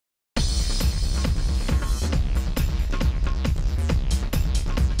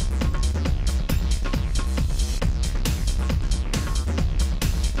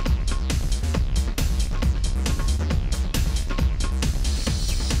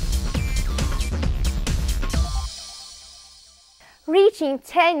Reaching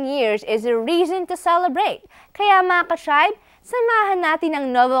 10 years is a reason to celebrate. Kaya mga ka-tribe, samahan natin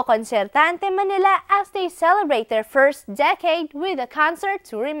ang Novo Concertante Manila as they celebrate their first decade with a concert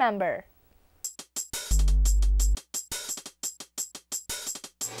to remember.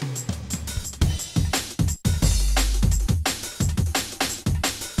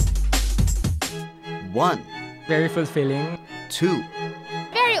 One. Very fulfilling. 2.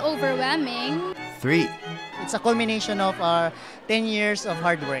 Very overwhelming. 3. It's a culmination of our 10 years of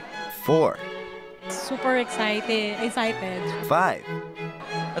hard work. 4. Super excited. 5.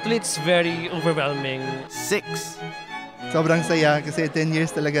 Actually, it's very overwhelming. 6. Sobrang saya kasi 10 years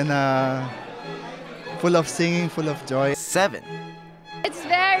talaga na full of singing, full of joy. 7. It's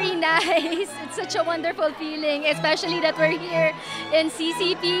very nice. It's such a wonderful feeling, especially that we're here in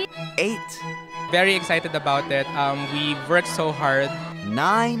CCP. 8. Very excited about it. We worked so hard.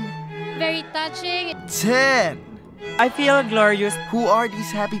 9. Very touching. 10. I feel glorious. Who are these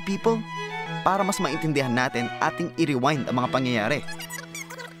happy people? Para mas maintindihan natin, ating i-rewind ang mga pangyayari.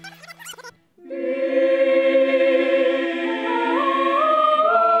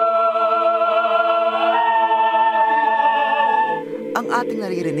 Ang ating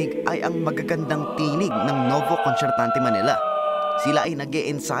naririnig ay ang magagandang tinig ng Novo Concertante Manila. Sila ay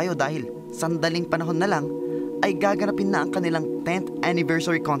nag-e-ensayo dahil sandaling panahon na lang ay gaganapin na ang kanilang 10th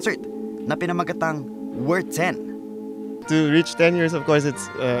anniversary concert na pinamagatang Worth 10. To reach 10 years, of course, it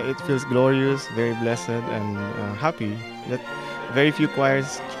feels glorious, very blessed, and happy that very few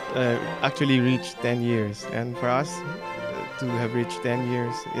choirs actually reach 10 years. And for us to have reached 10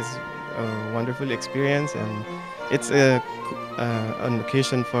 years is a wonderful experience, and it's an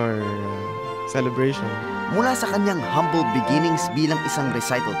occasion for celebration. Mula sa kanyang humble beginnings bilang isang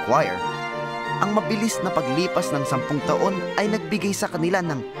recital choir, ang mabilis na paglipas ng 10 taon ay nagbigay sa kanila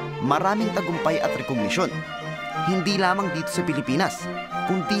ng maraming tagumpay at rekognisyon. Hindi lamang dito sa Pilipinas,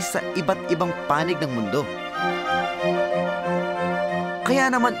 kundi sa iba't ibang panig ng mundo.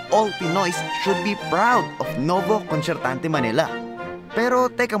 Kaya naman all Pinoys should be proud of Novo Concertante Manila. Pero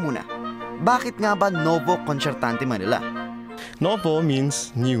teka muna, bakit nga ba Novo Concertante Manila? Novo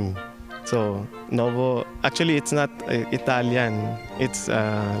means new. So, Novo, actually it's not Italian, it's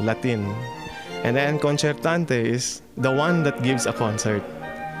Latin. And then Concertante is the one that gives a concert.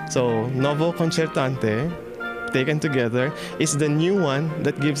 So, Novo Concertante, taken together, is the new one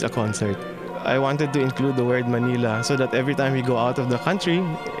that gives a concert. I wanted to include the word Manila so that every time we go out of the country,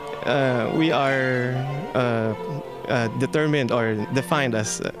 we are determined or defined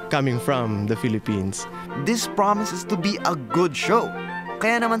as coming from the Philippines. This promises to be a good show.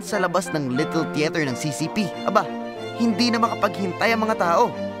 Kaya naman sa labas ng Little Theater ng CCP, aba, hindi na makapaghintay ang mga tao.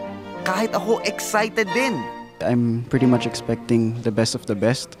 Kahit ako, excited din. I'm pretty much expecting the best of the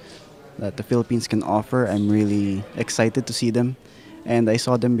best that the Philippines can offer. I'm really excited to see them. And I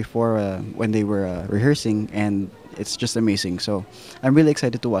saw them before when they were rehearsing, and it's just amazing. So I'm really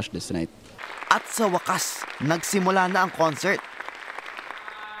excited to watch this tonight. At sa wakas, nagsimula na ang concert.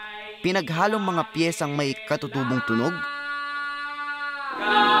 Pinaghalong mga piyesang may katutubong tunog,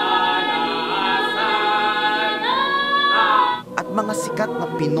 at mga sikat na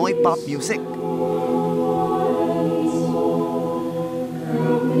Pinoy pop music.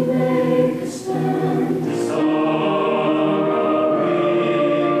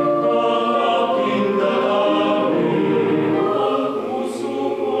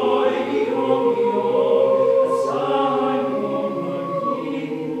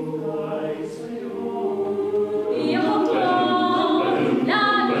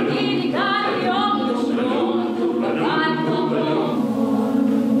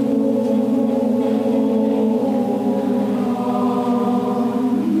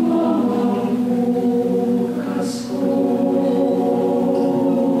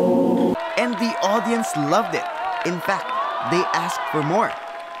 And the audience loved it. In fact, they asked for more.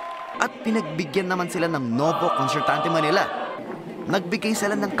 At pinagbigyan naman sila ng Novo Concertante Manila. Nagbigay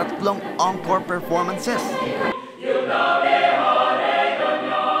sila ng 3 encore performances.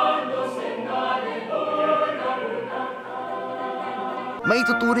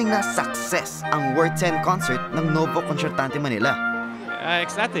 Maituturing na success ang Worth 10 concert ng Novo Concertante Manila.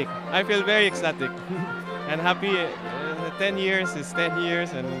 Ecstatic. I feel very ecstatic and happy. 10 years is 10 years,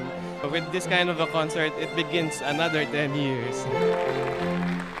 and with this kind of a concert, it begins another 10 years.